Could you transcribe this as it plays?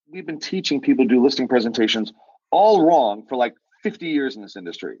we've been teaching people to do listing presentations all wrong for like 50 years in this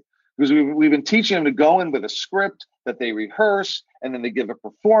industry. Because we've been teaching them to go in with a script that they rehearse, and then they give a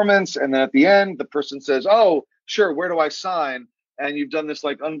performance. And then at the end, the person says, oh, sure, where do I sign? And you've done this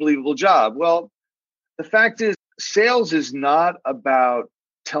like unbelievable job. Well, the fact is, sales is not about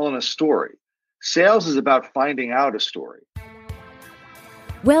telling a story. Sales is about finding out a story.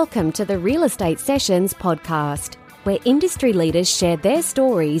 Welcome to the Real Estate Sessions podcast, where industry leaders share their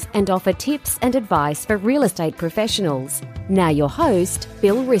stories and offer tips and advice for real estate professionals. Now your host,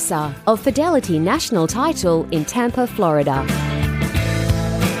 Bill Risser of Fidelity National Title in Tampa, Florida.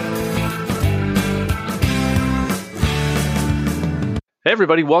 Hey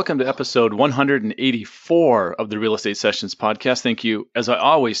everybody, welcome to episode 184 of the Real Estate Sessions podcast. Thank you, as I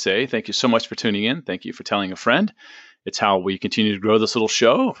always say, thank you so much for tuning in. Thank you for telling a friend. It's how we continue to grow this little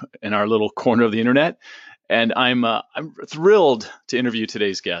show in our little corner of the internet. And I'm thrilled to interview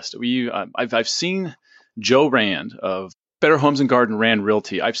today's guest. I've seen Joe Rand of Better Homes and Garden Rand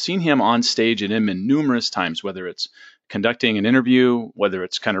Realty. I've seen him on stage in Inman numerous times, whether it's conducting an interview, whether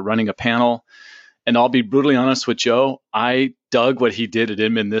it's kind of running a panel. And I'll be brutally honest with Joe, I dug what he did at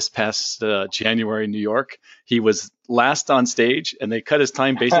Inman this past January in New York. He was last on stage, and they cut his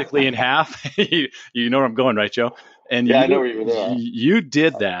time basically in half. You know where I'm going, right, Joe? And yeah, I know where you were there. You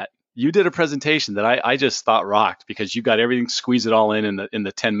did that. You did a presentation that I just thought rocked because you got everything, squeeze it all in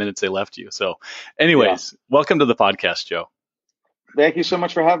the 10 minutes they left you. So anyways, Welcome to the podcast, Joe. Thank you so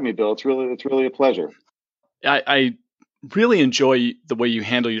much for having me, Bill. It's really a pleasure. I really enjoy the way you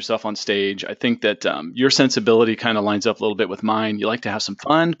handle yourself on stage. I think that your sensibility kind of lines up a little bit with mine. You like to have some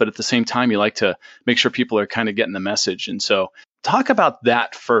fun, but at the same time, you like to make sure people are kind of getting the message. And so talk about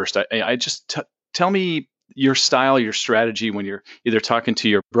that first. Tell me your style, your strategy when you're either talking to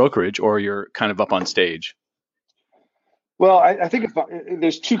your brokerage or you're kind of up on stage. Well, I think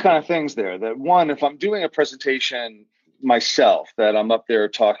there's two kind of things there. That one, if I'm doing a presentation myself, that I'm up there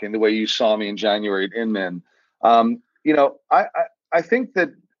talking the way you saw me in January at Inman, I think that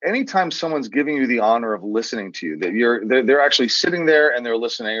anytime someone's giving you the honor of listening to you, that they're actually sitting there and they're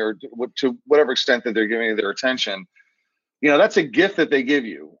listening, or to whatever extent that they're giving you their attention, that's a gift that they give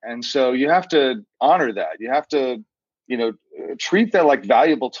you. And so you have to honor that. You have to, treat that like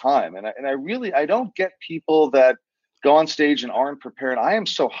valuable time. And I don't get people that go on stage and aren't prepared. I am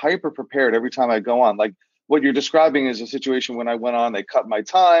so hyper prepared every time I go on. Like what you're describing is a situation when I went on, they cut my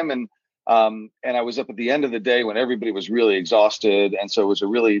time, and I was up at the end of the day when everybody was really exhausted. And so it was a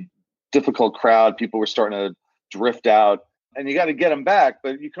really difficult crowd. People were starting to drift out, and you got to get them back.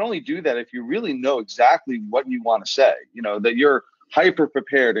 But you can only do that if you really know exactly what you want to say, that you're hyper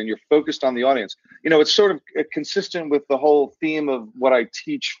prepared and you're focused on the audience. It's sort of consistent with the whole theme of what I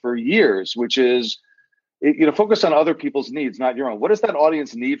teach for years, which is, focus on other people's needs, not your own. What does that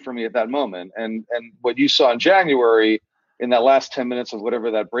audience need from me at that moment? And what you saw in January in that last 10 minutes of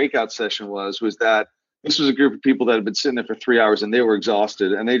whatever that breakout session was that this was a group of people that had been sitting there for 3 hours and they were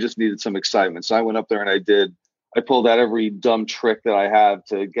exhausted and they just needed some excitement. So I went up there and I pulled out every dumb trick that I have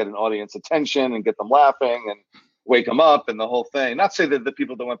to get an audience attention and get them laughing and wake them up and the whole thing. Not say that the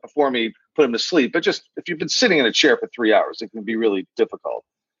people that went before me put them to sleep, but just if you've been sitting in a chair for 3 hours, it can be really difficult.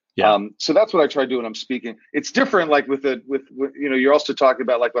 Yeah. So that's what I try to do when I'm speaking. It's different, like with you're also talking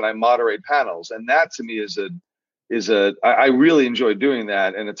about like when I moderate panels, and that to me I really enjoy doing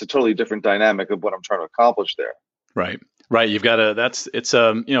that, and it's a totally different dynamic of what I'm trying to accomplish there. Right. You've got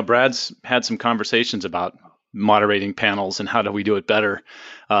Brad's had some conversations about moderating panels and how do we do it better.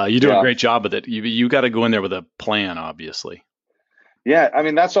 You do a great job with it. You got to go in there with a plan, obviously. Yeah, I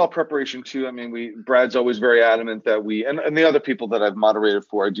mean, that's all preparation too. I mean, Brad's always very adamant that and the other people that I've moderated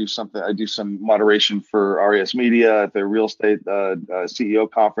for, I do some moderation for RES Media at their real estate CEO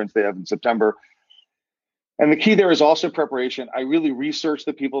conference they have in September. And the key there is also preparation. I really research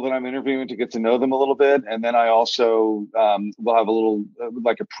the people that I'm interviewing to get to know them a little bit. And then I also will have a little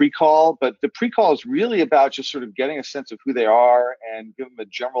like a pre-call, but the pre-call is really about just sort of getting a sense of who they are and give them a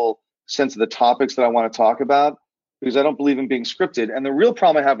general sense of the topics that I want to talk about, because I don't believe in being scripted. And the real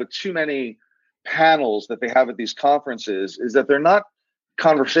problem I have with too many panels that they have at these conferences is that they're not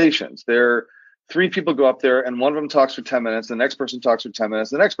conversations. They're three people go up there and one of them talks for 10 minutes, the next person talks for 10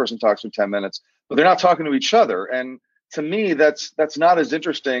 minutes, the next person talks for 10 minutes, but they're not talking to each other. And to me, that's not as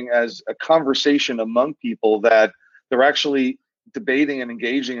interesting as a conversation among people that they're actually debating and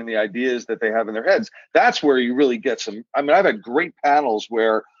engaging in the ideas that they have in their heads. That's where you really get some. I mean, I've had great panels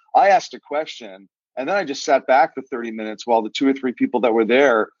where I asked a question and then I just sat back for 30 minutes while the two or three people that were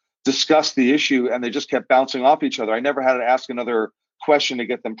there discussed the issue, and they just kept bouncing off each other. I never had to ask another question to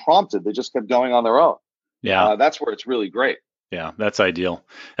get them prompted. They just kept going on their own. Yeah. That's where it's really great. Yeah, that's ideal.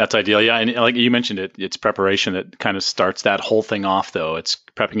 That's ideal. Yeah, and like you mentioned, it's preparation that kind of starts that whole thing off, though. It's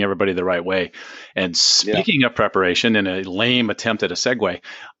prepping everybody the right way. And Yeah. speaking of preparation, in a lame attempt at a segue,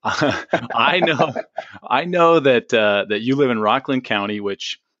 I know, I know that that you live in Rockland County,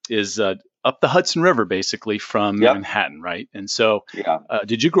 which is up the Hudson River, basically from Yep. Manhattan, right? And so, Yeah.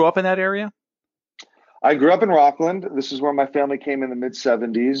 did you grow up in that area? I grew up in Rockland. This is where my family came in the mid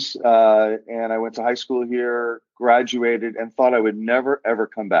 70s. And I went to high school here, graduated, and thought I would never, ever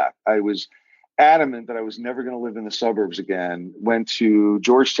come back. I was adamant that I was never going to live in the suburbs again. Went to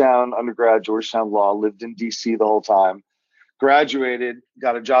Georgetown undergrad, Georgetown Law, lived in DC the whole time, graduated,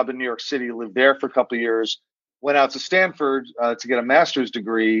 got a job in New York City, lived there for a couple of years, went out to Stanford to get a master's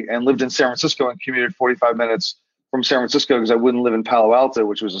degree, and lived in San Francisco and commuted 45 minutes from San Francisco because I wouldn't live in Palo Alto,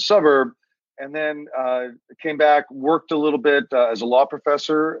 which was a suburb. And then came back, worked a little bit as a law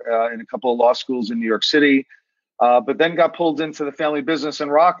professor in a couple of law schools in New York City, but then got pulled into the family business in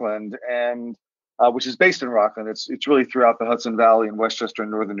Rockland, and which is based in Rockland. It's really throughout the Hudson Valley in Westchester and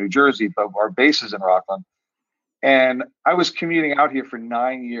northern New Jersey, but our base is in Rockland. And I was commuting out here for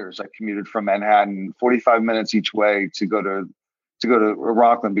 9 years. I commuted from Manhattan, 45 minutes each way to go to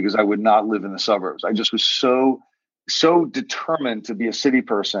Rockland because I would not live in the suburbs. I just was so determined to be a city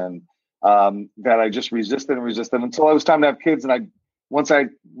person that I just resisted and resisted until it was time to have kids. And once I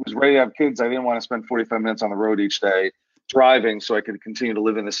was ready to have kids, I didn't want to spend 45 minutes on the road each day driving, so I could continue to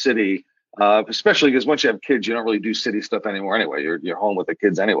live in the city. Especially because once you have kids, you don't really do city stuff anymore anyway. You're home with the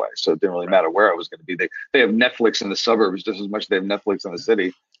kids anyway, so it didn't really matter where I was going to be. They have Netflix in the suburbs just as much as they have Netflix in the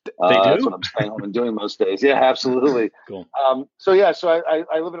city. They That's do? what I'm staying home and doing most days. Yeah, absolutely. Cool. So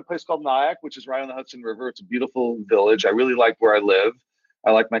I live in a place called Nyack, which is right on the Hudson River. It's a beautiful village. I really like where I live. I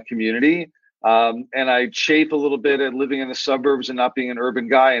like my community. And I chafe a little bit at living in the suburbs and not being an urban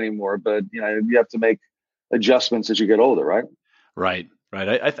guy anymore. But you have to make adjustments as you get older, right? Right,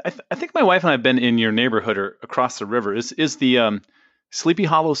 right. I think my wife and I have been in your neighborhood or across the river. Is the Sleepy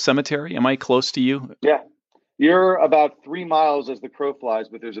Hollow Cemetery? Am I close to you? Yeah. You're about 3 miles as the crow flies,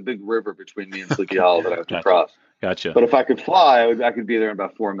 but there's a big river between me and Sleepy Hollow that I have to cross. Gotcha. But if I could fly, I could be there in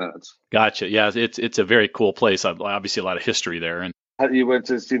about 4 minutes. Gotcha. Yeah, it's a very cool place. Obviously, a lot of history there, and You went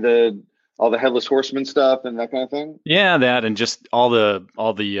to see all the headless horseman stuff and that kind of thing? yeah, that and just all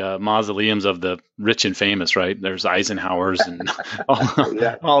the mausoleums of the rich and famous. Right, there's Eisenhower's and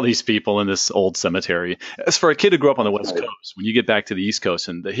Yeah. all these people in this old cemetery. As for a kid who grew up on the West Right. Coast, when you get back to the East Coast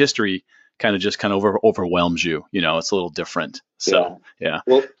and the history kind of overwhelms you. It's a little different. So yeah.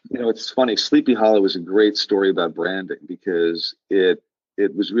 Well, it's funny. Sleepy Hollow is a great story about branding because it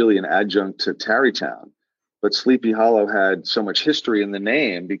was really an adjunct to Tarrytown. But Sleepy Hollow had so much history in the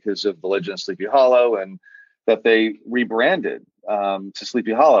name because of the legend of Sleepy Hollow, and that they rebranded to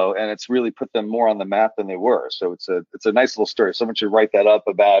Sleepy Hollow, and it's really put them more on the map than they were. So it's a nice little story. Someone should write that up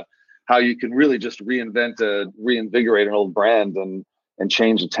about how you can really just reinvigorate an old brand and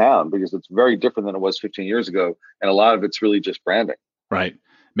change the town, because it's very different than it was 15 years ago, and a lot of it's really just branding. Right.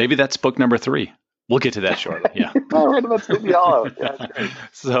 Maybe that's book number 3. We'll get to that shortly. Yeah. I read about Sleepy Hollow. Yeah, that's great.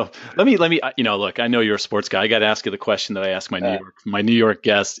 So let me, look, I know you're a sports guy. I got to ask you the question that I ask my New York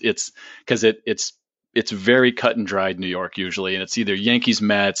guests. It's because it's very cut and dried New York usually. And it's either Yankees,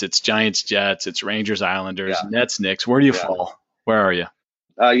 Mets, it's Giants, Jets, it's Rangers, Islanders, Nets, Knicks. Where do you fall? Where are you?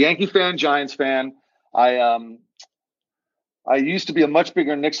 Yankee fan, Giants fan. I used to be a much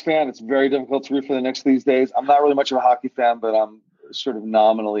bigger Knicks fan. It's very difficult to root for the Knicks these days. I'm not really much of a hockey fan, but I'm sort of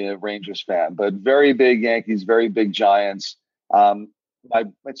nominally a Rangers fan. But very big Yankees, very big Giants.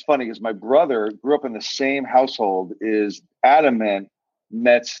 It's funny because my brother grew up in the same household, is adamant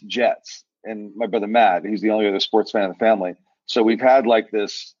Mets, Jets, and my brother Matt, he's the only other sports fan in the family. So we've had like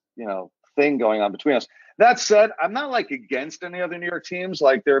this, thing going on between us. That said, I'm not like against any other New York teams.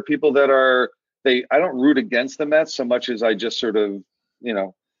 Like there are people that I don't root against the Mets so much as I just sort of,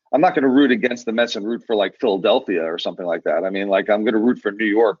 I'm not going to root against the Mets and root for like Philadelphia or something like that. I mean, like I'm going to root for New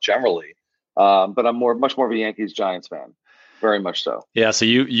York generally, but I'm much more of a Yankees Giants fan, very much so. Yeah, so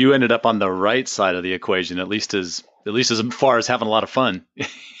you ended up on the right side of the equation, at least as far as having a lot of fun.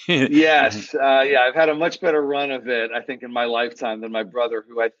 Yes, I've had a much better run of it, I think, in my lifetime than my brother,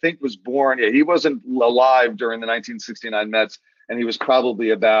 who I think was born. Yeah, he wasn't alive during the 1969 Mets, and he was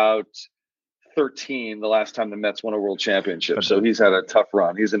probably about 13 the last time the Mets won a world championship. So he's had a tough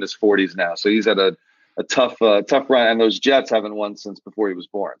run. He's in his 40s now. So he's had a tough run. And those Jets haven't won since before he was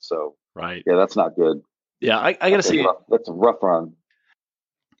born. So right. Yeah, that's not good. Yeah, I got to say, that's a rough run.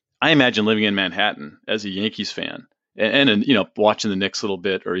 I imagine living in Manhattan as a Yankees fan and watching the Knicks a little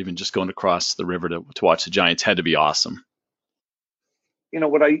bit, or even just going across the river to watch the Giants had to be awesome.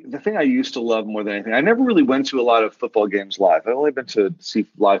 the thing I used to love more than anything, I never really went to a lot of football games live. I've only been to see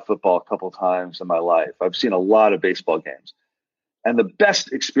live football a couple times in my life. I've seen a lot of baseball games. And the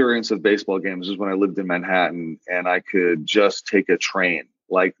best experience of baseball games was when I lived in Manhattan and I could just take a train.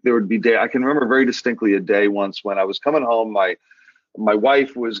 Like there would be I can remember very distinctly a day once when I was coming home, my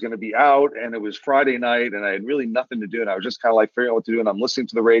wife was going to be out and it was Friday night and I had really nothing to do. And I was just kind of like figuring out what to do. And I'm listening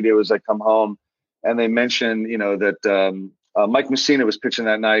to the radio as I come home and they mentioned, that Mike Mussina was pitching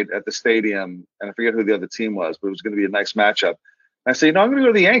that night at the stadium. And I forget who the other team was, but it was going to be a nice matchup. And I said, I'm going to go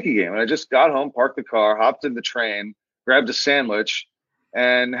to the Yankee game. And I just got home, parked the car, hopped in the train, grabbed a sandwich.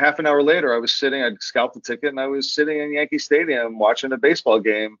 And half an hour later, I'd scalped the ticket and I was sitting in Yankee Stadium watching a baseball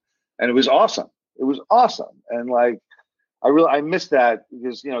game. And it was awesome. It was awesome. And like, I miss that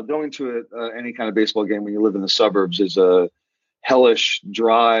because, going to any kind of baseball game when you live in the suburbs is a hellish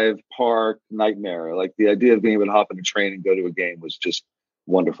drive, park, nightmare. Like the idea of being able to hop in a train and go to a game was just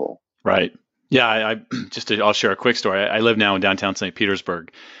wonderful. Right. Yeah. I'll share a quick story. I live now in downtown St.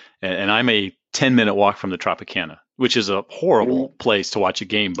 Petersburg, and I'm a 10-minute walk from the Tropicana, which is a horrible place to watch a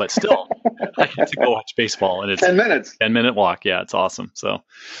game, but still I get to go watch baseball and it's 10 minutes, 10-minute walk. Yeah. It's awesome. So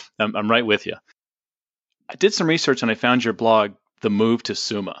I'm right with you. I did some research and I found your blog, The Move to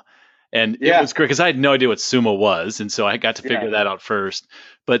SUMA. And it was great because I had no idea what SUMA was. And so I got to figure that out first.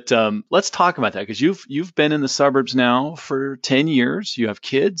 But let's talk about that because you've been in the suburbs now for 10 years. You have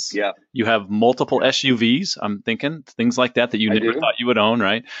kids. Yeah. You have multiple SUVs. I'm thinking things like that you never thought you would own,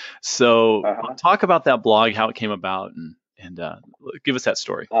 right? So talk about that blog, how it came about, and give us that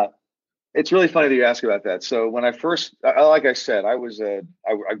story. It's really funny that you ask about that. So when I first, like I said, I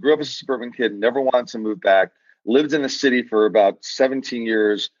grew up as a suburban kid, never wanted to move back, lived in the city for about 17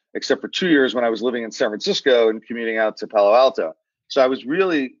 years, except for 2 years when I was living in San Francisco and commuting out to Palo Alto. So I was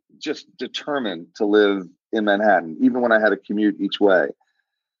really just determined to live in Manhattan, even when I had to commute each way.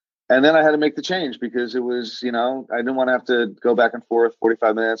 And then I had to make the change because it was, I didn't want to have to go back and forth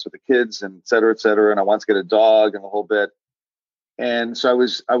 45 minutes with the kids and et cetera, et cetera. And I wanted to get a dog and the whole bit. And so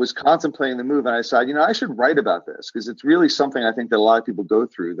I was contemplating the move and I decided, I should write about this because it's really something I think that a lot of people go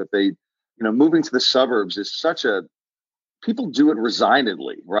through, that they, moving to the suburbs is people do it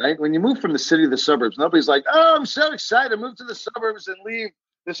resignedly, right? When you move from the city to the suburbs, nobody's like, oh, I'm so excited to move to the suburbs and leave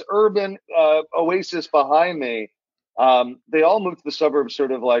this urban oasis behind me. They all move to the suburbs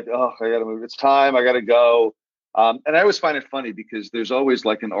sort of like, oh, I got to move. It's time. I got to go. And I always find it funny because there's always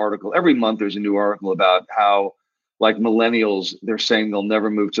like an article. Every month there's a new article about how like millennials, they're saying they'll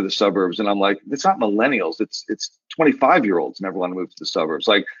never move to the suburbs. And I'm like, it's not millennials. It's 25-year-olds never want to move to the suburbs.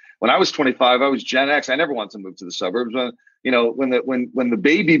 Like when I was 25, I was Gen X. I never wanted to move to the suburbs. When the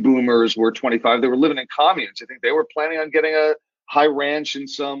baby boomers were 25, they were living in communes. I think they were planning on getting a high ranch in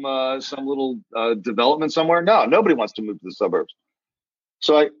some little development somewhere. No, nobody wants to move to the suburbs.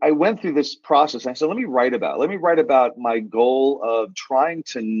 So I went through this process. And I said, let me write about my goal of trying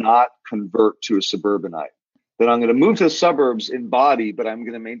to not convert to a suburbanite. That I'm going to move to the suburbs in body, but I'm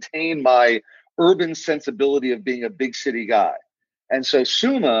going to maintain my urban sensibility of being a big city guy. And so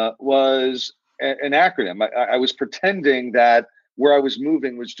SUMA was an acronym. I was pretending that where I was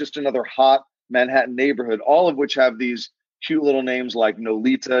moving was just another hot Manhattan neighborhood, all of which have these cute little names like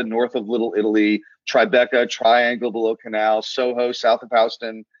Nolita, north of Little Italy, Tribeca, Triangle below Canal, Soho, south of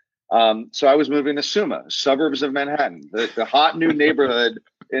Houston. So I was moving to SUMA, suburbs of Manhattan, the hot new neighborhood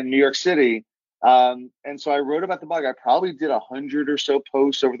in New York City. And so I wrote about the blog. I probably did 100 or so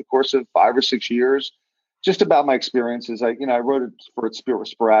posts over the course of 5 or 6 years, just about my experiences. I wrote it for it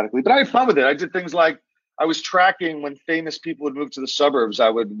sporadically, but I had fun with it. I did things like I was tracking when famous people would move to the suburbs. I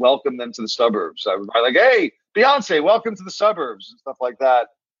would welcome them to the suburbs. I would be like, hey, Beyonce, welcome to the suburbs and stuff like that.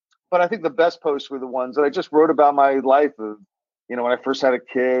 But I think the best posts were the ones that I just wrote about my life of, when I first had a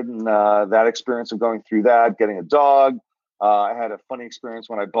kid and that experience of going through that, getting a dog. I had a funny experience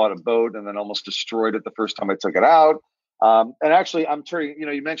when I bought a boat and then almost destroyed it the first time I took it out. And actually, I'm turning,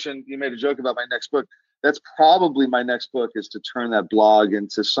 you made a joke about my next book. That's probably my next book, is to turn that blog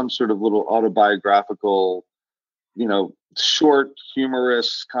into some sort of little autobiographical, short,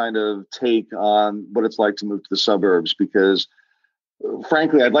 humorous kind of take on what it's like to move to the suburbs. Because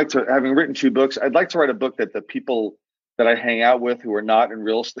frankly, having written 2 books, I'd like to write a book that the people that I hang out with who are not in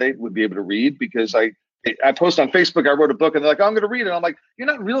real estate would be able to read, because I post on Facebook, I wrote a book and they're like, oh, I'm going to read it. I'm like, you're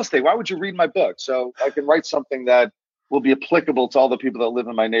not in real estate. Why would you read my book? So I can write something that will be applicable to all the people that live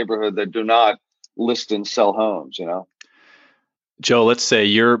in my neighborhood that do not list and sell homes, Joe, let's say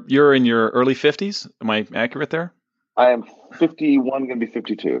you're in your early 50s. Am I accurate there? I am 51, going to be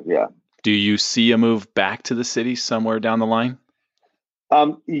 52. Yeah. Do you see a move back to the city somewhere down the line?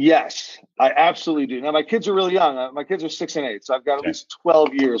 Yes, I absolutely do. Now my kids are really young. My kids are 6 and 8, so I've got at Okay. least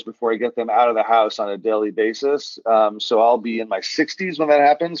 12 years before I get them out of the house on a daily basis. So I'll be in my 60s when that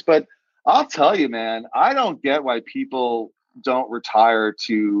happens. But I'll tell you, man, I don't get why people don't retire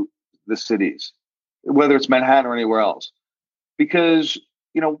to the cities, whether it's Manhattan or anywhere else, because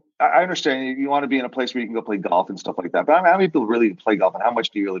I understand you want to be in a place where you can go play golf and stuff like that. But I mean, how many people really play golf, and how much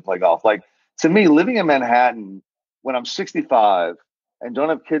do you really play golf? Like, to me, living in Manhattan when I'm 65 and don't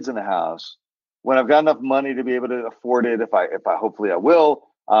have kids in the house, when I've got enough money to be able to afford it, if I hopefully I will.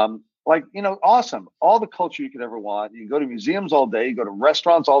 Like, awesome. All the culture you could ever want. You go to museums all day, you go to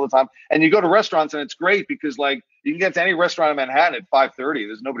restaurants all the time, and you go to restaurants, and it's great because, like, you can get to any restaurant in Manhattan at 5:30.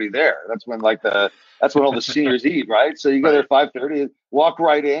 There's nobody there. That's when all the seniors eat, right? So you go there Right. at 5:30, walk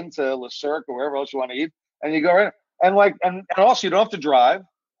right into Le Cirque or wherever else you want to eat, and you go right. And also you don't have to drive,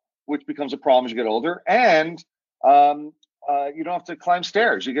 which becomes a problem as you get older, and um, you don't have to climb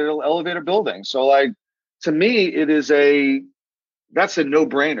stairs. You get an elevator building. So, like, to me, that's a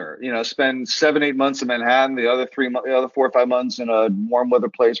no-brainer. Spend 7, 8 months in Manhattan, the other 4 or 5 months in a warm weather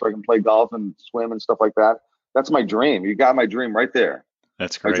place where I can play golf and swim and stuff like that. That's my dream. You got my dream right there.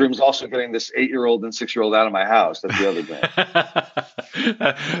 That's My great. dream is also getting this 8-year-old and 6-year-old out of my house. That's the other dream.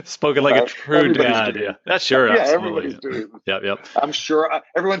 Spoken like a Right? true Everybody's dad. dream. Yeah, that's sure. Yeah, Absolutely. everybody's dream. Yep. Yep. I'm sure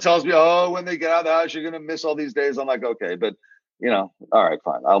everyone tells me, oh, when they get out of the house, you're going to miss all these days. I'm like, okay, but all right,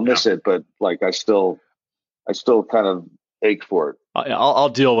 fine. I'll Yeah. miss it. But, like, I still kind of ache for it. I'll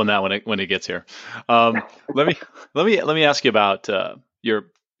deal with that when it gets here. Um, let me let me ask you about your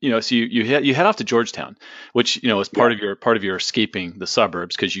so you head off to Georgetown, which is Yeah. part of your escaping the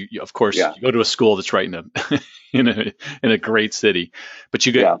suburbs because you of course Yeah. you go to a school that's right in a in a great city, but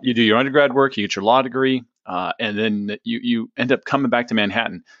Yeah. you do your undergrad work, you get your law degree, and then you end up coming back to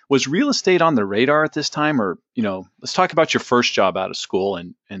Manhattan. Was real estate on the radar at this time, or let's talk about your first job out of school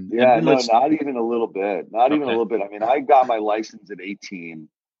and Yeah. then No, let's not even a little bit. Not even a okay. little bit. I mean, I got my license at 18.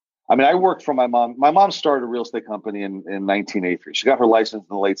 I mean, I worked for my mom. My mom started a real estate company in 1983. She got her license in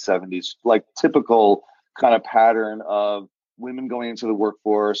the late 70s, like typical kind of pattern of women going into the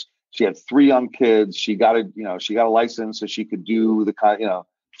workforce. She had 3 young kids. She got a license so she could do the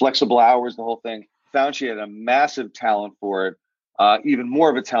flexible hours, the whole thing. Found she had a massive talent for it, even more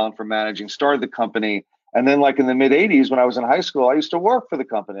of a talent for managing. Started the company, and then, like, in the mid 80s, when I was in high school, I used to work for the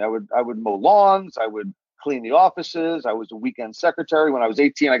company. I would mow lawns. I would clean the offices. I was a weekend secretary. When I was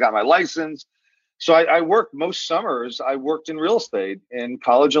 18, I got my license. So I worked most summers. I worked in real estate in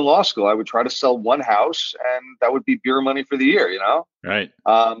college and law school. I would try to sell one house, and that would be beer money for the year. Right.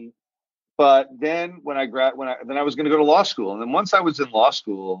 Um, but then then I was going to go to law school, and then once I was in law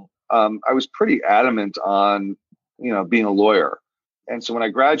school, I was pretty adamant on being a lawyer. And so when I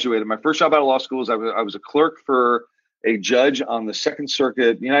graduated, my first job out of law school was I was a clerk for a judge on the Second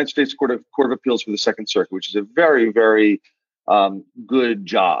Circuit, the United States Court of Appeals for the Second Circuit, which is a very, very good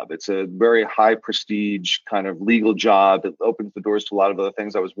job. It's a very high prestige kind of legal job that opens the doors to a lot of other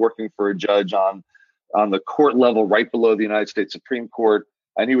things. I was working for a judge on the court level right below the United States Supreme Court,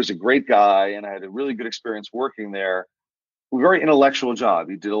 and he was a great guy, and I had a really good experience working there. A very intellectual job.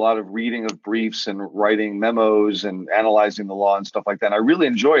 He did a lot of reading of briefs and writing memos and analyzing the law and stuff like that. And I really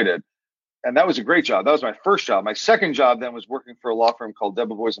enjoyed it. And that was a great job. That was my first job. My second job then was working for a law firm called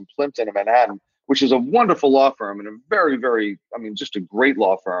Debevoise and Plimpton in Manhattan, which is a wonderful law firm and a very, very, I mean, just a great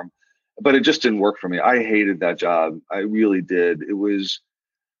law firm. But it just didn't work for me. I hated that job. I really did. It was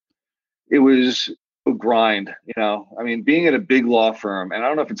a grind. I mean, being at a big law firm, and I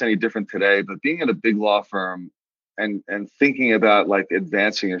don't know if it's any different today, but being at a big law firm and thinking about, like,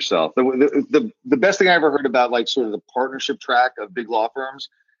 advancing yourself. The best thing I ever heard about, like, sort of the partnership track of big law firms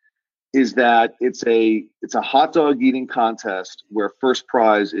is that it's a hot dog eating contest where first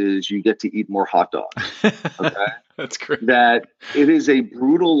prize is you get to eat more hot dogs. Okay. That's great. That it is a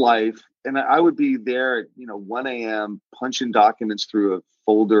brutal life. And I would be there at 1 a.m. punching documents through a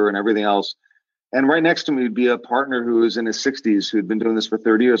folder and everything else. And right next to me would be a partner who was in his 60s who had been doing this for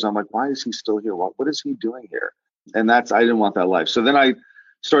 30 years. I'm like, why is he still here? What is he doing here? And I didn't want that life. So then I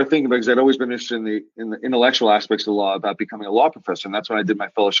started thinking about, because I'd always been interested in the intellectual aspects of the law, about becoming a law professor. And that's when I did my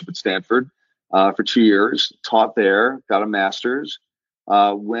fellowship at Stanford for 2 years, taught there, got a master's,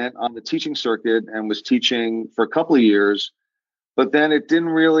 went on the teaching circuit and was teaching for a couple of years. But then I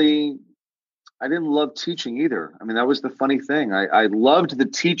didn't love teaching either. I mean, that was the funny thing. I loved the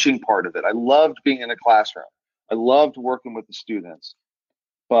teaching part of it. I loved being in a classroom. I loved working with the students.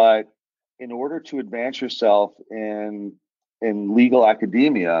 But in order to advance yourself in legal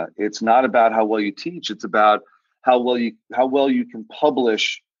academia, it's not about how well you teach. It's about how well you can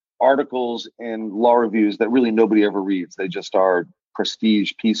publish articles and law reviews that really nobody ever reads. They just are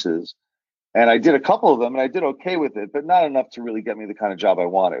prestige pieces. And I did a couple of them and I did okay with it, but not enough to really get me the kind of job I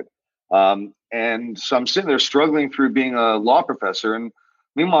wanted. And so I'm sitting there struggling through being a law professor. And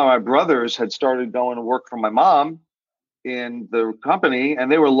meanwhile, my brothers had started going to work for my mom in the company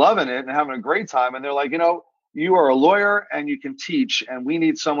and they were loving it and having a great time. And they're like, you are a lawyer and you can teach, and we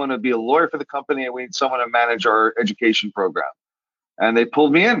need someone to be a lawyer for the company and we need someone to manage our education program. And they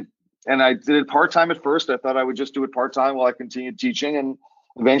pulled me in. And I did it part-time at first. I thought I would just do it part-time while I continued teaching. And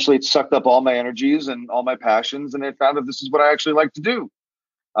eventually it sucked up all my energies and all my passions. And I found that this is what I actually like to do.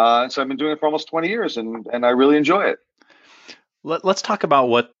 So I've been doing it for almost 20 years and I really enjoy it. Let's talk about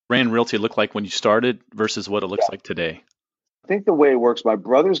what Rand Realty looked like when you started versus what it looks like today. I think the way it works, my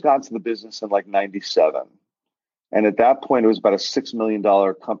brothers got into the business in like 97. And at that point, it was about a $6 million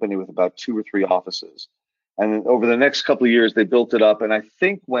company with about 2 or 3 offices. And then over the next couple of years, they built it up. And I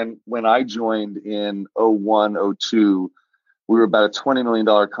think when I joined in 01, 02, we were about a $20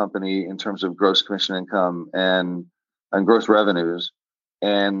 million company in terms of gross commission income and gross revenues.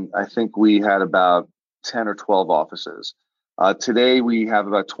 And I think we had about 10 or 12 offices. Today, we have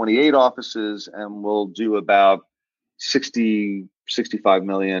about 28 offices and we'll do about 65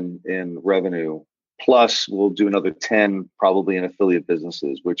 million in revenue. Plus, we'll do another 10 probably in affiliate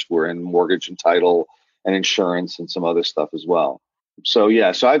businesses, which were in mortgage and title and insurance and some other stuff as well. So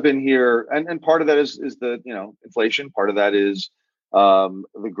yeah, so I've been here, and part of that is the inflation. Part of that is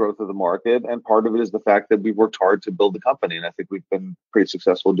the growth of the market, and part of it is the fact that we've worked hard to build the company, and I think we've been pretty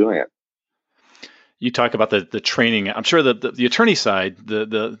successful doing it. You talk about the training. I'm sure that the attorney side,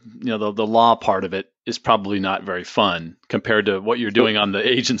 the law part of it is probably not very fun compared to what you're doing on the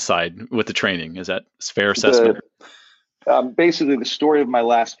agent side with the training. Is that a fair assessment? Basically, the story of my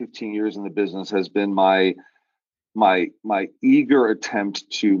last 15 years in the business has been my eager attempt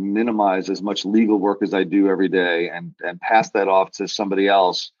to minimize as much legal work as I do every day and pass that off to somebody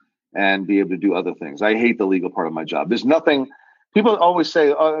else and be able to do other things. I hate the legal part of my job. There's nothing. People always say,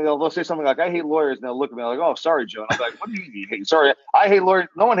 they'll say something like, I hate lawyers. And they'll look at me like, oh, sorry, Joe. And I'm like, what do you mean you hate? Sorry, I hate lawyers.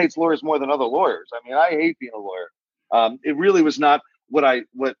 No one hates lawyers more than other lawyers. I mean, I hate being a lawyer. It really was not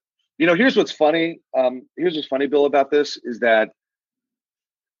here's what's funny. Here's what's funny, Bill, about this is that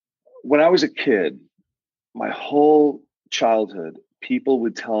when I was a kid, my whole childhood, people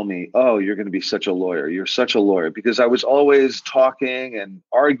would tell me, oh, you're going to be such a lawyer. You're such a lawyer, because I was always talking and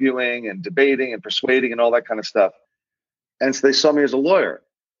arguing and debating and persuading and all that kind of stuff. And so they saw me as a lawyer,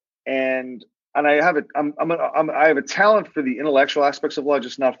 and I have I have a talent for the intellectual aspects of law,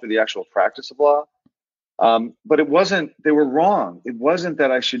 just not for the actual practice of law. But it wasn't. They were wrong. It wasn't that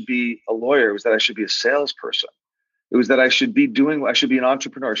I should be a lawyer. It was that I should be a salesperson. It was that I should be an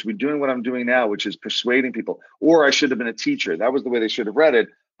entrepreneur. I should be doing what I'm doing now, which is persuading people. Or I should have been a teacher. That was the way they should have read it.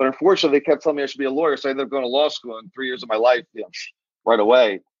 But unfortunately, they kept telling me I should be a lawyer. So I ended up going to law school in 3 years of my life, right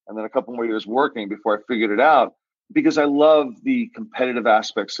away, and then a couple more years working before I figured it out. Because I love the competitive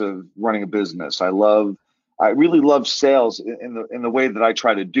aspects of running a business. I really love sales in the way that I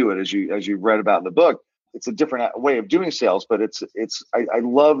try to do it. As you read about in the book, it's a different way of doing sales, but I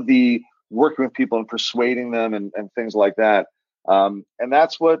love the working with people and persuading them and things like that. And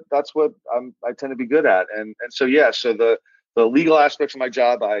that's what I tend to be good at. And so the legal aspects of my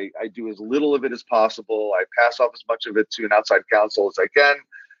job, I do as little of it as possible. I pass off as much of it to an outside counsel as I can.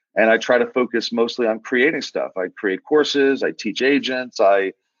 And I try to focus mostly on creating stuff. I create courses. I teach agents.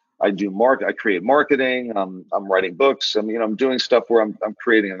 I create marketing. I'm writing books. I'm doing stuff where I'm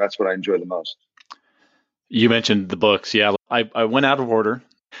creating, and that's what I enjoy the most. You mentioned the books. Yeah, I went out of order.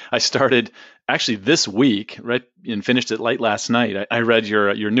 I started actually this week, right, and finished it late last night. I read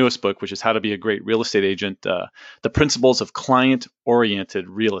your newest book, which is How to Be a Great Real Estate Agent: The Principles of Client-Oriented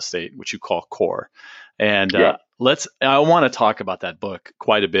Real Estate, which you call CORE. And I want to talk about that book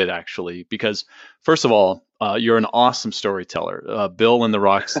quite a bit, actually, because first of all, you're an awesome storyteller. Bill and the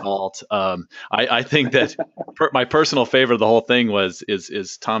Rock Salt. I think that my personal favorite of the whole thing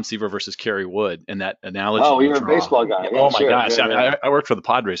is Tom Seaver versus Kerry Wood, and that analogy. Oh, you're a baseball guy. Yeah, my gosh. Yeah. I worked for the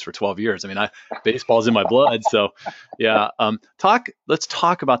Padres for 12 years. I mean, baseball's in my blood. So yeah. Let's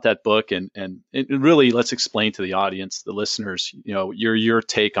talk about that book and really let's explain to the audience, the listeners, your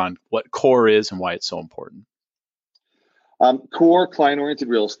take on what CORE is and why it's so important. CORE, client-oriented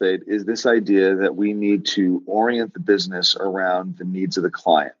real estate, is this idea that we need to orient the business around the needs of the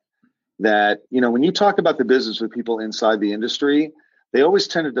client. That, when you talk about the business with people inside the industry, they always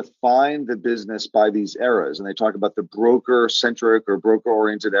tend to define the business by these eras. And they talk about the broker-centric or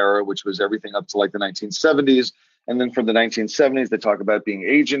broker-oriented era, which was everything up to like the 1970s. And then from the 1970s, they talk about being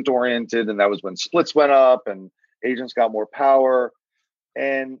agent-oriented. And that was when splits went up and agents got more power.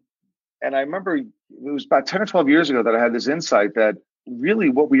 And I remember it was about 10 or 12 years ago that I had this insight that really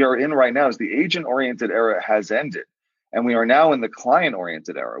what we are in right now is the agent-oriented era has ended, and we are now in the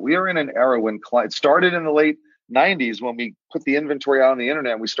client-oriented era. We are in an era when it started in the late 90s when we put the inventory out on the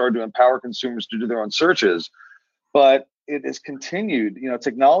internet and we started to empower consumers to do their own searches. But it has continued.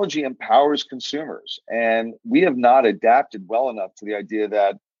 Technology empowers consumers, and we have not adapted well enough to the idea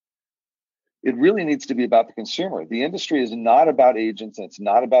that it really needs to be about the consumer. The industry is not about agents, and it's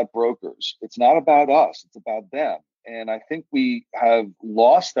not about brokers. It's not about us. It's about them. And I think we have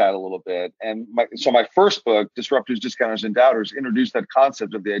lost that a little bit. And my first book, Disruptors, Discounters, and Doubters, introduced that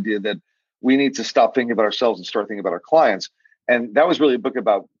concept of the idea that we need to stop thinking about ourselves and start thinking about our clients. And that was really a book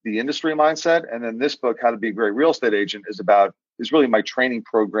about the industry mindset. And then this book, How to Be a Great Real Estate Agent, is really my training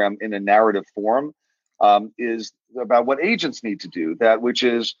program in a narrative form, is about what agents need to do, which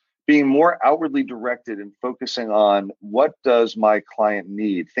is being more outwardly directed and focusing on what does my client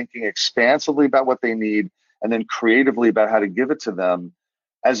need, thinking expansively about what they need, and then creatively about how to give it to them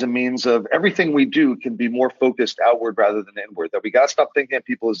as a means of everything we do can be more focused outward rather than inward. That we got to stop thinking of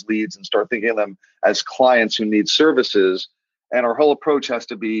people as leads and start thinking of them as clients who need services. And our whole approach has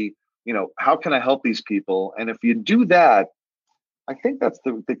to be, how can I help these people? And if you do that, I think that's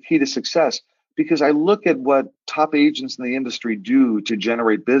the key to success. Because I look at what top agents in the industry do to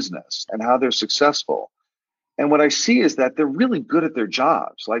generate business and how they're successful. And what I see is that they're really good at their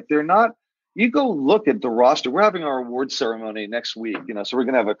jobs. Like you go look at the roster. We're having our awards ceremony next week, so we're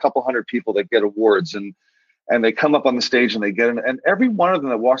going to have a couple hundred people that get awards and they come up on the stage and they get in. And every one of them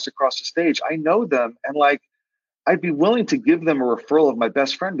that walks across the stage, I know them. And I'd be willing to give them a referral of my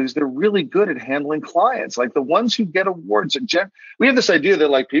best friend because they're really good at handling clients. Like the ones who get awards, we have this idea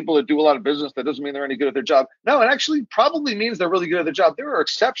that people that do a lot of business, that doesn't mean they're any good at their job. No, it actually probably means they're really good at their job. There are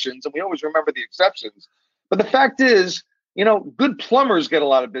exceptions, and we always remember the exceptions. But the fact is, good plumbers get a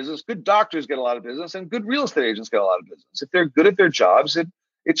lot of business, good doctors get a lot of business, and good real estate agents get a lot of business. If they're good at their jobs,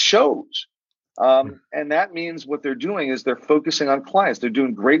 it shows. And that means what they're doing is they're focusing on clients. They're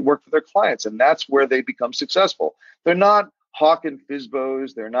doing great work for their clients, and that's where they become successful. They're not hawking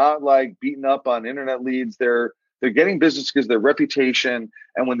FISBOs. They're not beating up on internet leads. They're getting business because their reputation,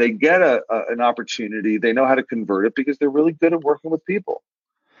 and when they get an opportunity, they know how to convert it because they're really good at working with people.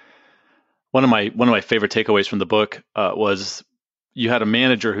 One of my favorite takeaways from the book was you had a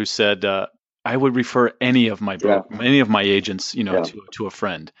manager who said, "I would refer any of my agents, to a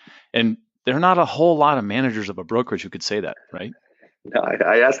friend," and there are not a whole lot of managers of a brokerage who could say that, right? No,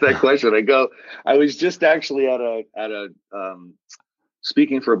 I asked that question. I was just actually at a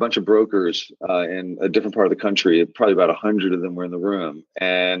speaking for a bunch of brokers in a different part of the country. Probably about 100 of them were in the room,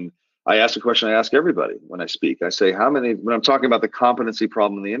 and I asked a question I ask everybody when I speak. I say, when I'm talking about the competency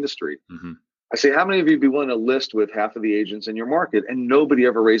problem in the industry, mm-hmm. I say, how many of you would be willing to list with half of the agents in your market? And nobody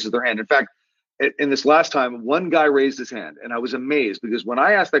ever raises their hand. In fact, in this last time, one guy raised his hand, and I was amazed because when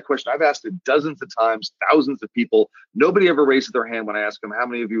I asked that question, I've asked it dozens of times, thousands of people. Nobody ever raises their hand when I ask them, how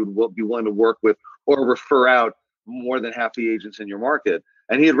many of you would be willing to work with or refer out more than half the agents in your market?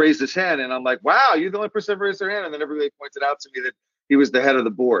 And he had raised his hand, and I'm like, wow, you're the only person that raised their hand. And then everybody pointed out to me that he was the head of the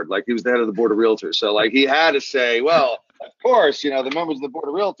board, he was the head of the board of realtors. So he had to say, well, of course, the members of the board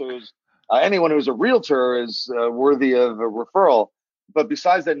of realtors, anyone who's a realtor is worthy of a referral. But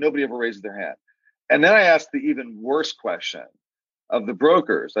besides that, nobody ever raises their hand. And then I asked the even worse question of the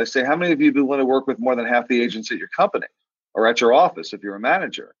brokers. I say, how many of you would be willing to work with more than half the agents at your company or at your office if you're a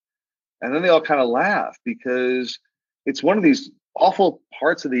manager? And then they all kind of laugh because it's one of these awful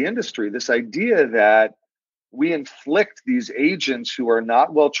parts of the industry, this idea that we inflict these agents who are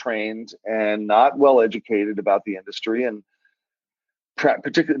not well trained and not well educated about the industry and not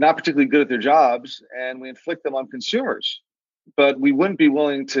particularly good at their jobs, and we inflict them on consumers. But we wouldn't be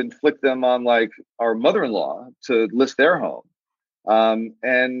willing to inflict them on our mother-in-law to list their home.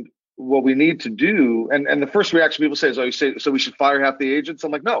 And what we need to do, and the first reaction people say is, so we should fire half the agents?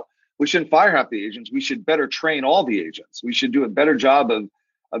 I'm like, no, we shouldn't fire half the agents. We should better train all the agents. We should do a better job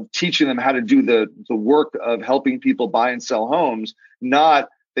of teaching them how to do the work of helping people buy and sell homes, not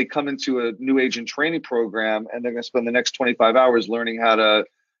they come into a new agent training program and they're going to spend the next 25 hours learning how to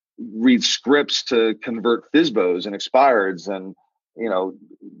read scripts to convert FISBOs and expireds and,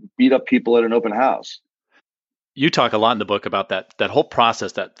 beat up people at an open house. You talk a lot in the book about that whole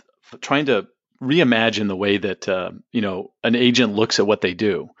process, that trying to reimagine the way that, an agent looks at what they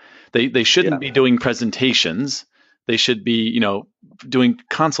do. They shouldn't be doing presentations. They should be, doing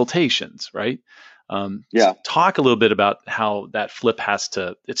consultations, right? So talk a little bit about how that flip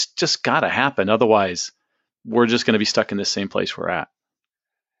it's just got to happen. Otherwise, we're just going to be stuck in the same place we're at.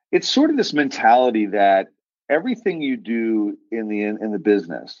 It's sort of this mentality that everything you do in the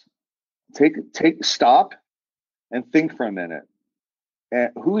business, stop and think for a minute.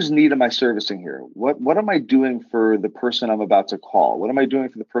 whose need am I servicing here? What am I doing for the person I'm about to call? What am I doing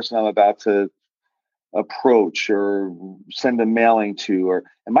for the person I'm about to approach or send a mailing to? Or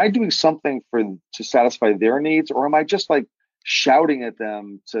am I doing something to satisfy their needs, or am I just like shouting at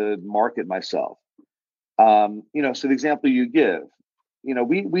them to market myself? So the example you give,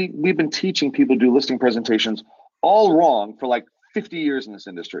 we've been teaching people to do listing presentations all wrong for like 50 years in this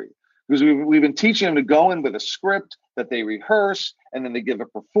industry, because we've been teaching them to go in with a script that they rehearse, and then they give a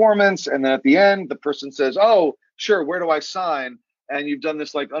performance, and then at the end the person says, oh sure, where do I sign? And you've done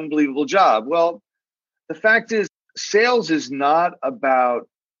this like unbelievable job. Well, the fact is, sales is not about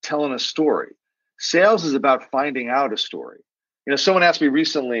telling a story. Sales is about finding out a story. Someone asked me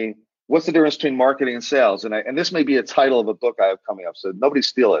recently, what's the difference between marketing and sales? And this may be a title of a book I have coming up, so nobody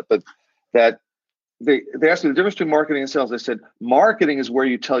steal it. But that they asked me the difference between marketing and sales. I said, marketing is where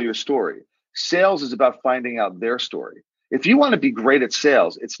you tell your story. Sales is about finding out their story. If you want to be great at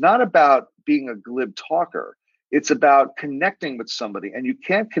sales, it's not about being a glib talker. It's about connecting with somebody, and you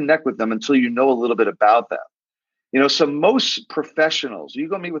can't connect with them until you know a little bit about them. So most professionals, you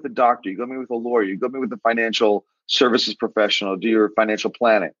go meet with a doctor, you go meet with a lawyer, you go meet with a financial services professional, do your financial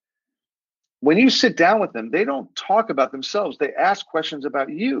planning. When you sit down with them, they don't talk about themselves. They ask questions about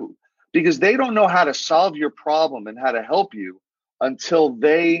you, because they don't know how to solve your problem and how to help you until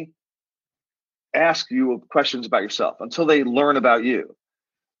they ask you questions about yourself, until they learn about you.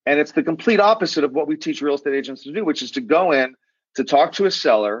 And it's the complete opposite of what we teach real estate agents to do, which is to go in to talk to a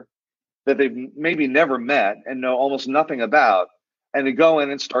seller that they've maybe never met and know almost nothing about, and to go in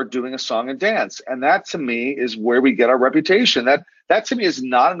and start doing a song and dance. And that to me is where we get our reputation. That to me is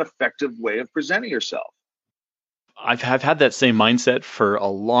not an effective way of presenting yourself. I've had that same mindset for a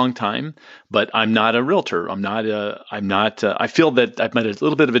long time, but I'm not a realtor. I feel that I'm at a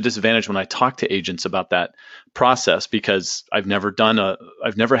little bit of a disadvantage when I talk to agents about that process, because I've never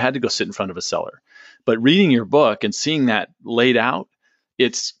had to go sit in front of a seller. But reading your book and seeing that laid out,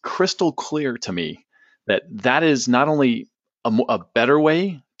 it's crystal clear to me that is not only a better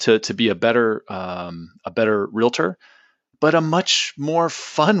way to be a better realtor, but a much more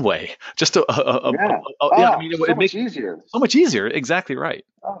fun way. Just Yeah. I mean, it makes it easier. So much easier. Exactly right.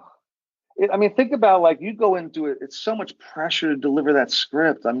 Think about, like, you go into it. It's so much pressure to deliver that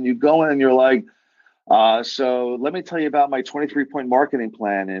script. I mean, you go in and you're like, so let me tell you about my 23-point marketing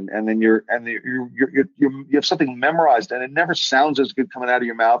plan, and then you have something memorized, and it never sounds as good coming out of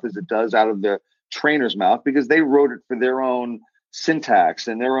your mouth as it does out of the trainer's mouth, because they wrote it for their own syntax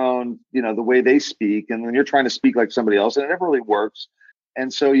and their own, the way they speak. And then you're trying to speak like somebody else, and it never really works.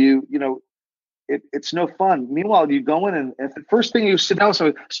 And so it's no fun. Meanwhile, you go in and the first thing you sit down with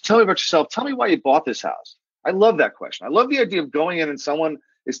somebody, tell me about yourself. Tell me why you bought this house. I love that question. I love the idea of going in and someone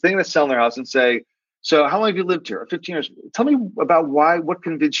is thinking of selling their house and say, so how long have you lived here? 15 years. Tell me about what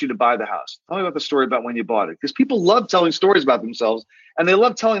convinced you to buy the house. Tell me about the story about when you bought it. Because people love telling stories about themselves, and they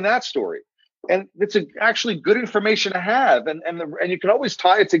love telling that story. And it's actually good information to have. And you can always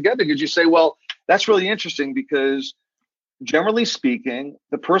tie it together, because you say, well, that's really interesting, because generally speaking,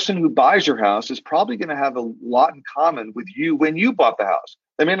 the person who buys your house is probably going to have a lot in common with you when you bought the house.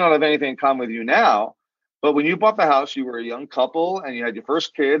 They may not have anything in common with you now, but when you bought the house, you were a young couple and you had your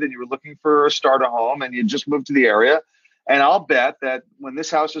first kid and you were looking for a starter home and you just moved to the area. And I'll bet that when this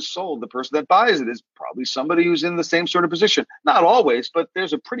house is sold, the person that buys it is probably somebody who's in the same sort of position. Not always, but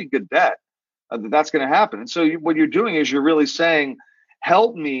there's a pretty good bet that that's going to happen. And so what you're doing is you're really saying,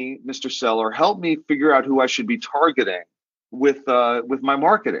 help me, Mr. Seller, help me figure out who I should be targeting with my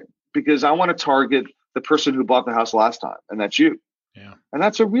marketing, because I want to target the person who bought the house last time, and that's you. Yeah. And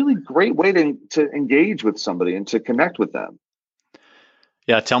that's a really great way to engage with somebody and to connect with them.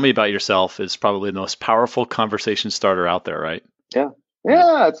 Yeah. Tell me about yourself is probably the most powerful conversation starter out there, right? Yeah.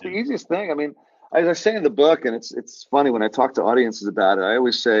 Yeah. It's the easiest thing. I mean, as I say in the book, and it's funny when I talk to audiences about it, I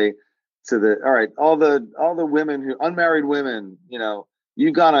always say all the women unmarried women,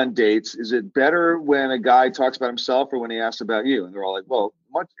 you've gone on dates. Is it better when a guy talks about himself or when he asks about you? And they're all like, well,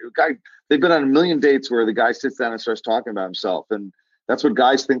 they've been on a million dates where the guy sits down and starts talking about himself. And that's what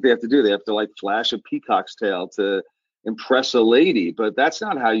guys think they have to do. They have to like flash a peacock's tail to impress a lady, but that's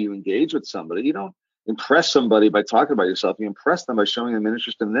not how you engage with somebody. You don't impress somebody by talking about yourself. You impress them by showing them an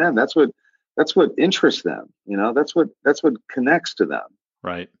interest in them. That's what interests them. That's what connects to them.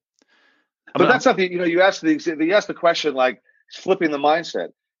 Right. But that's not you asked the question, like flipping the mindset.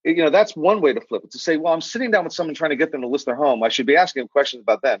 That's one way to flip it, to say, well, I'm sitting down with someone trying to get them to list their home. I should be asking them questions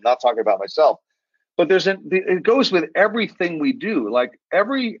about them, not talking about myself. But it goes with everything we do, like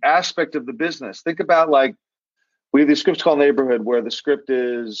every aspect of the business. Think about, like, we have these scripts called Neighborhood, where the script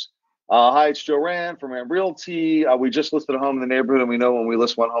is, Hi, it's Joe Rand from Realty. We just listed a home in the neighborhood, and we know when we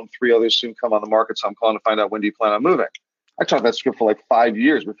list one home, 3 others soon come on the market. So I'm calling to find out, when do you plan on moving? I taught that script for like 5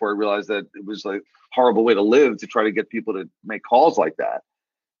 years before I realized that it was like a horrible way to live, to try to get people to make calls like that.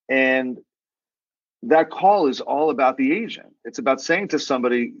 And that call is all about the agent. It's about saying to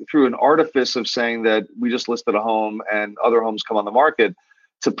somebody, through an artifice of saying that we just listed a home and other homes come on the market,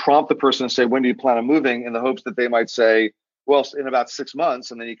 to prompt the person to say, when do you plan on moving, in the hopes that they might say, well, in about 6 months,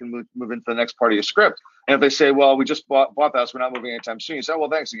 and then you can move into the next part of your script. And if they say, well, we just bought the house, we're not moving anytime soon, you say, well,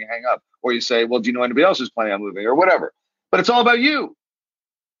 thanks, and you hang up. Or you say, well, do you know anybody else who's planning on moving, or whatever. But it's all about you.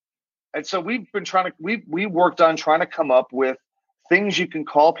 And so we worked on trying to come up with things you can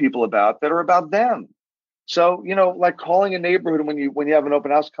call people about that are about them. So, like calling a neighborhood when you have an open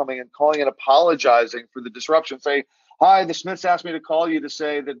house coming, and calling and apologizing for the disruption. Say, hi, the Smiths asked me to call you to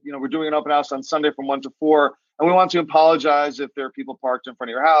say that, we're doing an open house on Sunday from 1 to 4. And we want to apologize if there are people parked in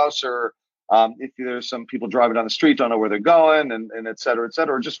front of your house, or if there's some people driving down the street, don't know where they're going, and et cetera,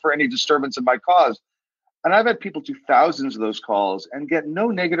 or just for any disturbance it might cause. And I've had people do thousands of those calls and get no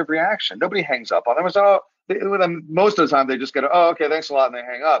negative reaction. Nobody hangs up on them. Most of the time they just get, oh, okay, thanks a lot, and they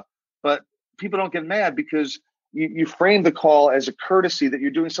hang up. But people don't get mad, because you frame the call as a courtesy that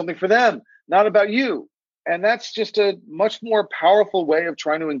you're doing something for them, not about you. And that's just a much more powerful way of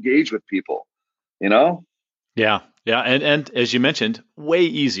trying to engage with people, Yeah. And as you mentioned, way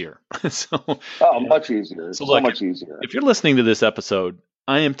easier. Much easier. So look, much easier. If you're listening to this episode,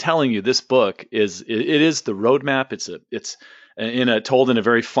 I am telling you, this book is the roadmap. It's told in a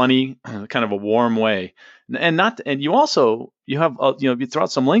very funny, kind of a warm way, and you have you throw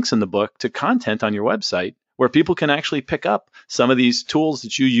out some links in the book to content on your website where people can actually pick up some of these tools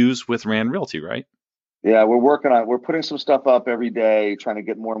that you use with Rand Realty, right? Yeah, we're putting some stuff up every day, trying to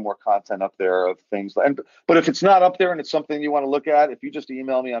get more and more content up there of things. But if it's not up there and it's something you want to look at, if you just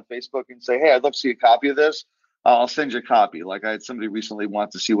email me on Facebook and say, hey, I'd love to see a copy of this, I'll send you a copy. Like, I had somebody recently want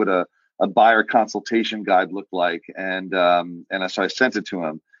to see what a buyer consultation guide looked like, and so I sent it to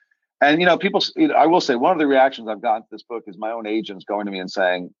him. And people, I will say, one of the reactions I've gotten to this book is my own agents going to me and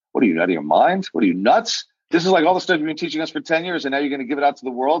saying, what are you, out of your mind? What are you, nuts? This is like all the stuff you've been teaching us for 10 years, and now you're going to give it out to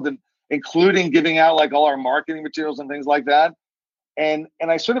the world, and including giving out like all our marketing materials and things like that. And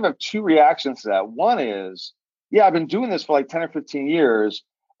I sort of have two reactions to that. One is, yeah, I've been doing this for like 10 or 15 years.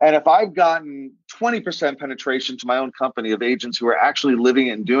 And if I've gotten 20% penetration to my own company of agents who are actually living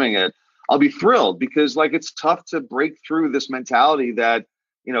it and doing it, I'll be thrilled, because like, it's tough to break through this mentality that,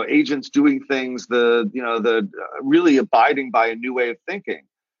 agents doing things, the really abiding by a new way of thinking.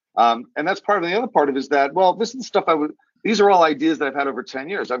 And that's part of the other part of it, is that, well, this is the stuff these are all ideas that I've had over 10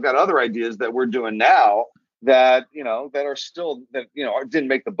 years. I've got other ideas that we're doing now that, that are still, that, didn't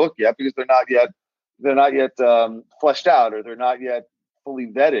make the book yet, because they're not yet fleshed out, or they're not yet fully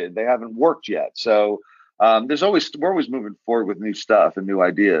vetted. They haven't worked yet. So we're always moving forward with new stuff and new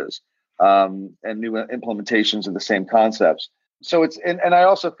ideas, and new implementations of the same concepts. So and I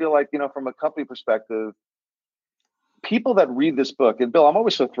also feel like, from a company perspective, people that read this book, and Bill, I'm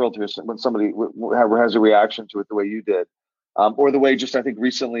always so thrilled to hear when somebody has a reaction to it the way you did, or the way, just, I think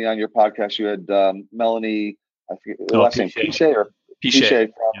recently on your podcast you had Melanie, I forget the last name,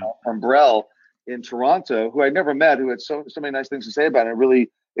 Pichet from Brell in Toronto, who I'd never met, who had so many nice things to say about it. And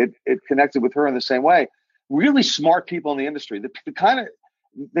really, it connected with her in the same way. Really smart people in the industry. The kind of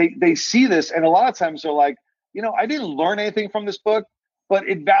they see this, and a lot of times they're like, I didn't learn anything from this book, but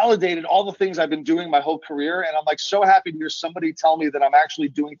it validated all the things I've been doing my whole career. And I'm like so happy to hear somebody tell me that I'm actually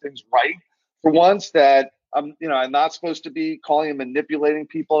doing things right for once, that I'm not supposed to be calling and manipulating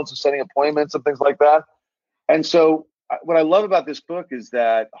people into setting appointments and things like that. And so what I love about this book is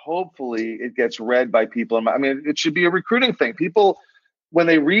that hopefully it gets read by people. I mean, it should be a recruiting thing. People, when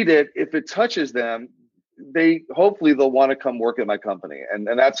they read it, if it touches them, hopefully they'll want to come work at my company. And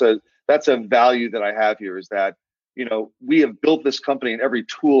that's a value that I have here, is that, we have built this company and every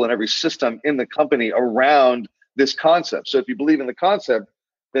tool and every system in the company around this concept. So if you believe in the concept,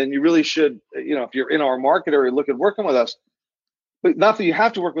 then you really should, if you're in our market or look at working with us, but not that you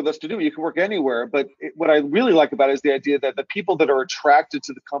have to work with us to do it, you can work anywhere. But what I really like about it is the idea that the people that are attracted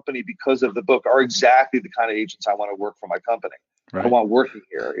to the company because of the book are exactly the kind of agents I want to work for my company. Right. I want working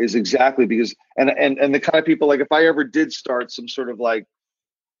here is exactly because, and the kind of people, like if I ever did start some sort of like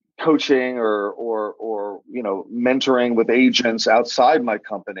coaching or mentoring with agents outside my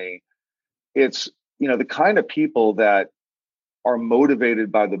company, it's the kind of people that are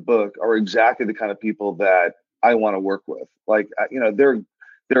motivated by the book are exactly the kind of people that I want to work with. Like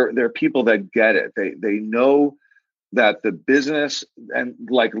they're people that get it. They know that the business, and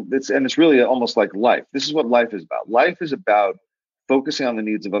it's really almost like life. This is what life is about. Life is about focusing on the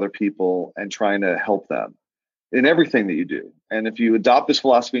needs of other people and trying to help them in everything that you do. And if you adopt this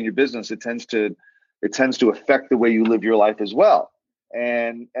philosophy in your business, it tends to affect the way you live your life as well.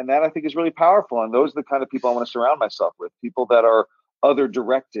 And that I think is really powerful. And those are the kind of people I want to surround myself with, people that are other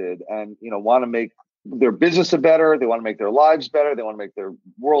directed and, want to make their business better. They want to make their lives better. They want to make their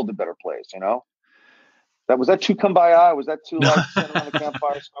world a better place. Was that too kumbaya? Was that too like sitting around the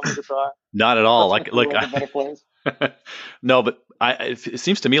campfire, smoking a guitar? Not at all. Like, look, a better place. No, but it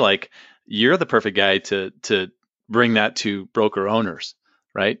seems to me like you're the perfect guy to bring that to broker owners,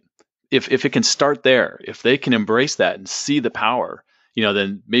 right? If it can start there, if they can embrace that and see the power,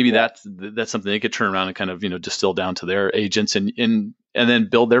 then maybe that's something they could turn around and kind of distill down to their agents and then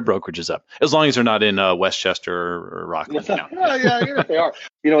build their brokerages up, as long as they're not in Westchester or Rockland County. Yeah, even if they are.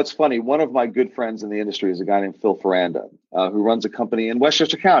 It's funny. One of my good friends in the industry is a guy named Phil Ferranda, who runs a company in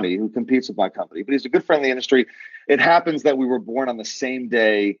Westchester County, who competes with my company. But he's a good friend in the industry. It happens that we were born on the same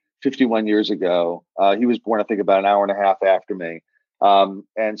day 51 years ago. He was born, I think, about an hour and a half after me.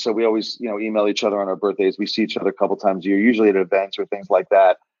 And so we always, email each other on our birthdays. We see each other a couple times a year, usually at events or things like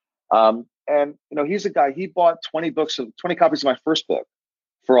that. And he's a guy, he bought 20 copies of my first book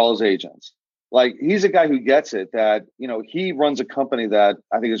for all his agents. Like, he's a guy who gets it that, he runs a company that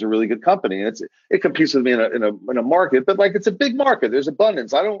I think is a really good company. And it competes with me in a market, but like, it's a big market. There's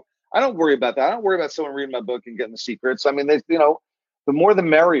abundance. I don't worry about that. I don't worry about someone reading my book and getting the secrets. I mean, the more the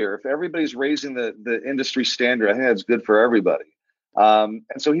merrier. If everybody's raising the industry standard, I think that's good for everybody. And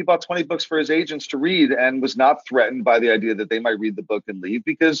so he bought 20 books for his agents to read and was not threatened by the idea that they might read the book and leave,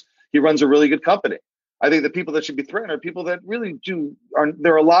 because he runs a really good company. I think the people that should be threatened are people that really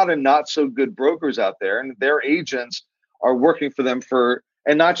there are a lot of not so good brokers out there, and their agents are working for them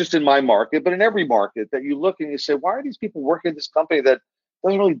and not just in my market, but in every market that you look and you say, why are these people working at this company that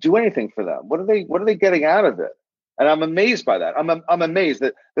doesn't really do anything for them? What are they getting out of it? And I'm amazed by that. I'm amazed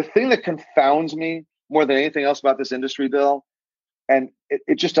that the thing that confounds me more than anything else about this industry, Bill, and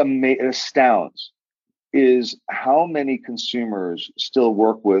it just astounds, is how many consumers still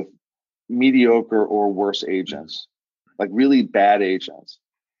work with mediocre or worse agents, like really bad agents,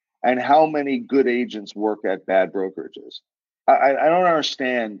 and how many good agents work at bad brokerages. I don't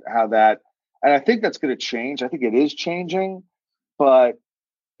understand how that, and I think that's going to change. I think it is changing, but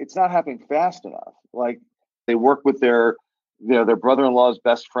it's not happening fast enough. Like, they work with their brother-in-law's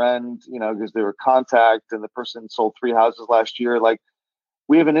best friend, because they were contact, and the person sold 3 houses last year. Like,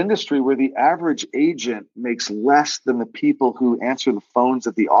 we have an industry where the average agent makes less than the people who answer the phones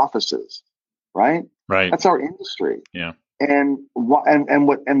at the offices, right? Right. That's our industry. Yeah. And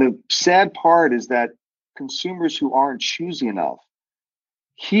the sad part is that consumers who aren't choosy enough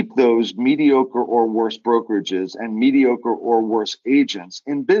keep those mediocre or worse brokerages and mediocre or worse agents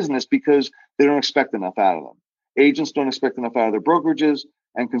in business because they don't expect enough out of them. Agents don't expect enough out of their brokerages,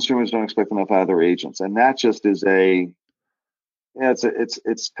 and consumers don't expect enough out of their agents. And that just is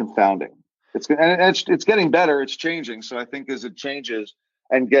it's confounding. It's getting better. It's changing. So I think as it changes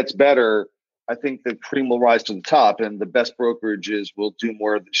and gets better, I think the cream will rise to the top, and the best brokerages will do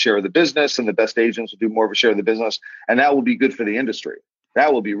more of the share of the business, and the best agents will do more of a share of the business, and that will be good for the industry.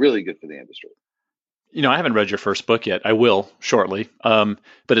 That will be really good for the industry. I haven't read your first book yet. I will shortly.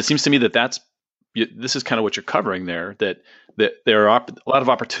 But it seems to me that this is kind of what you're covering there, that there are a lot of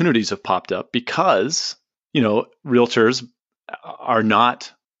opportunities have popped up because, realtors are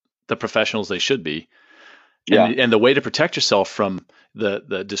not the professionals they should be. And the way to protect yourself from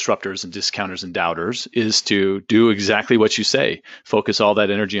the disruptors and discounters and doubters is to do exactly what you say. Focus all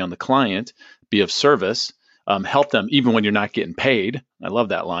that energy on the client, be of service, help them even when you're not getting paid. I love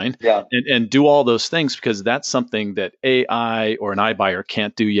that line. Yeah. And do all those things, because that's something that AI or an iBuyer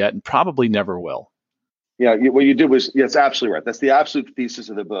can't do yet and probably never will. Yeah, what you did was, it's absolutely right. That's the absolute thesis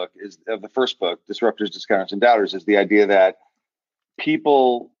of the first book, Disruptors, Discounters, and Doubters, is the idea that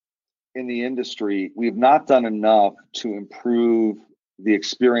people in the industry, we've not done enough to improve the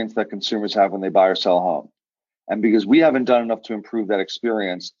experience that consumers have when they buy or sell a home. And because we haven't done enough to improve that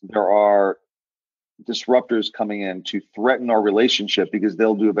experience, there are disruptors coming in to threaten our relationship because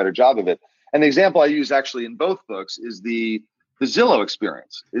they'll do a better job of it. And the example I use actually in both books is the Zillow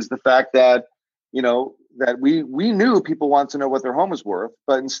experience, is the fact that, that we knew people want to know what their home is worth,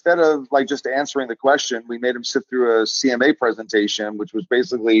 but instead of like just answering the question, we made them sit through a CMA presentation, which was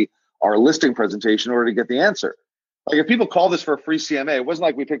basically our listing presentation, in order to get the answer. Like, if people called us for a free CMA, it wasn't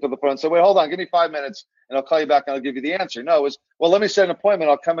like we picked up the phone and said, wait, hold on, give me 5 minutes and I'll call you back and I'll give you the answer. No, it was, well, let me set an appointment.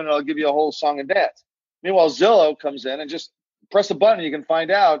 I'll come in and I'll give you a whole song and dance. Meanwhile, Zillow comes in and just press a button, you can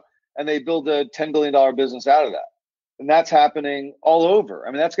find out, and they build a $10 billion business out of that. And that's happening all over.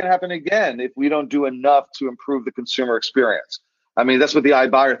 I mean, that's going to happen again if we don't do enough to improve the consumer experience. I mean, that's what the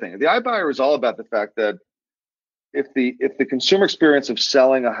iBuyer thing. The iBuyer is all about the fact that if the consumer experience of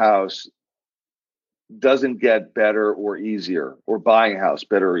selling a house doesn't get better or easier, or buying a house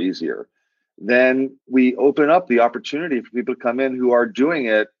better or easier, then we open up the opportunity for people to come in who are doing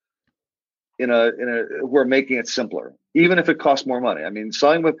it who are making it simpler, even if it costs more money. I mean,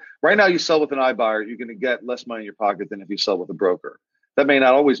 right now, you sell with an iBuyer, you're going to get less money in your pocket than if you sell with a broker. That may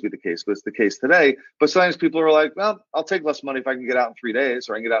not always be the case, but it's the case today. But sometimes people are like, well, I'll take less money if I can get out in 3 days,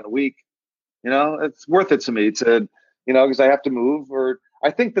 or I can get out in a week. It's worth it to me because I have to move. Or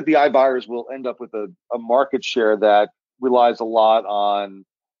I think that the iBuyers will end up with a market share that relies a lot on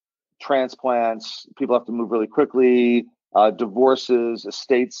transplants. People have to move really quickly, divorces,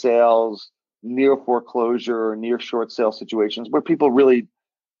 estate sales, near foreclosure, near short sale situations where people really,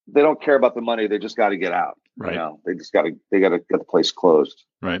 they don't care about the money. They just got to get out. Right. They got to get the place closed.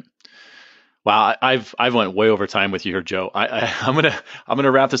 Right. Wow, I've went way over time with you here, Joe. I'm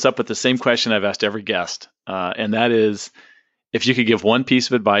gonna wrap this up with the same question I've asked every guest, and that is, if you could give one piece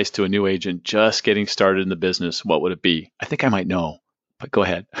of advice to a new agent just getting started in the business, what would it be? I think I might know, but go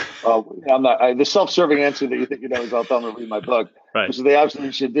ahead. I'm not. The self-serving answer that you think you know is I'll tell them to read my book, right. Which they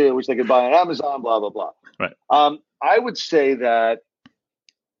absolutely should do, which they can buy on Amazon, blah blah blah. Right. I would say that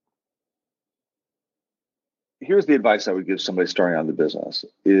here's the advice I would give somebody starting out in the business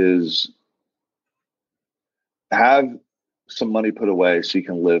is have some money put away so you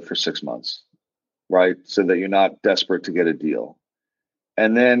can live for 6 months, right? So that you're not desperate to get a deal.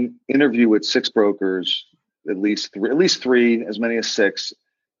 And then interview with 6 brokers, at least three, as many as 6,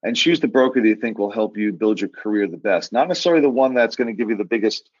 and choose the broker that you think will help you build your career the best. Not necessarily the one that's going to give you the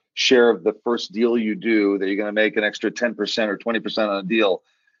biggest share of the first deal you do, that you're going to make an extra 10% or 20% on a deal.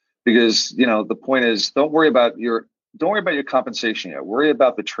 Because, the point is, don't worry about your compensation yet. Worry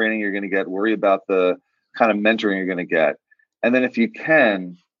about the training you're going to get. Worry about the kind of mentoring you're going to get. And then if you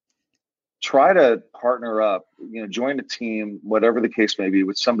can, try to partner up, join a team, whatever the case may be,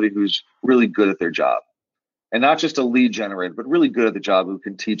 with somebody who's really good at their job. And not just a lead generator, but really good at the job, who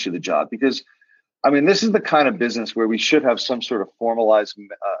can teach you the job. Because, I mean, this is the kind of business where we should have some sort of formalized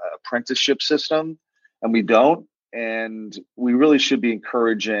apprenticeship system, and we don't. And we really should be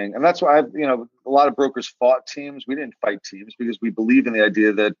encouraging. And that's why a lot of brokers fought teams. We didn't fight teams because we believe in the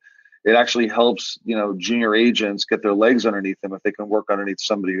idea that it actually helps, junior agents get their legs underneath them if they can work underneath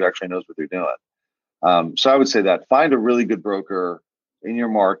somebody who actually knows what they're doing. So I would say that find a really good broker in your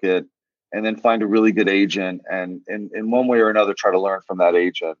market, and then find a really good agent, and in one way or another, try to learn from that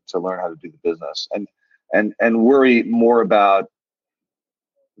agent to learn how to do the business, and worry more about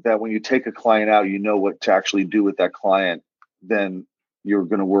that when you take a client out, what to actually do with that client, then you're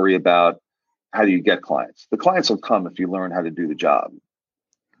going to worry about how do you get clients. The clients will come if you learn how to do the job.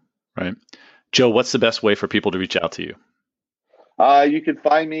 Right. Joe, what's the best way for people to reach out to you? You can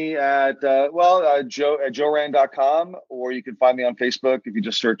find me at joerand.com, or you can find me on Facebook if you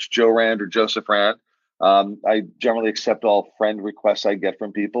just search Joe Rand or Joseph Rand. I generally accept all friend requests I get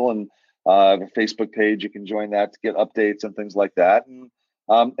from people, and I have a Facebook page. You can join that to get updates and things like that. And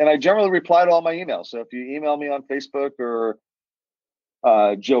I generally reply to all my emails. So if you email me on Facebook or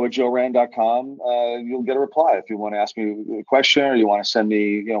joe@joerand.com, you'll get a reply. If you want to ask me a question, or you want to send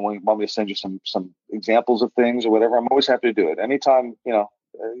me, want me to send you some examples of things or whatever, I'm always happy to do it. Anytime,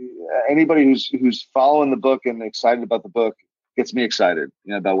 anybody who's following the book and excited about the book gets me excited,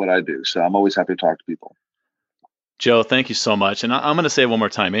 about what I do. So I'm always happy to talk to people. Joe, thank you so much. And I'm going to say it one more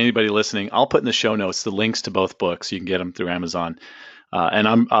time. Anybody listening, I'll put in the show notes the links to both books. You can get them through Amazon. And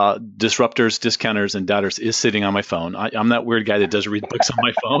I'm Disruptors, Discounters, and Doubters is sitting on my phone. I'm that weird guy that does read books on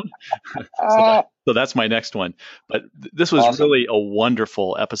my phone. So that's my next one. But this was awesome. Really a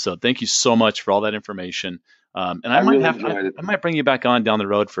wonderful episode. Thank you so much for all that information. And I might bring you back on down the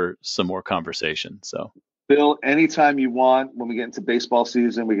road for some more conversation. So, Bill, anytime you want, when we get into baseball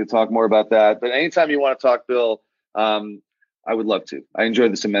season, we can talk more about that. But anytime you want to talk, Bill, I would love to. I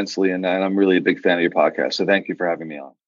enjoyed this immensely, and I'm really a big fan of your podcast. So thank you for having me on.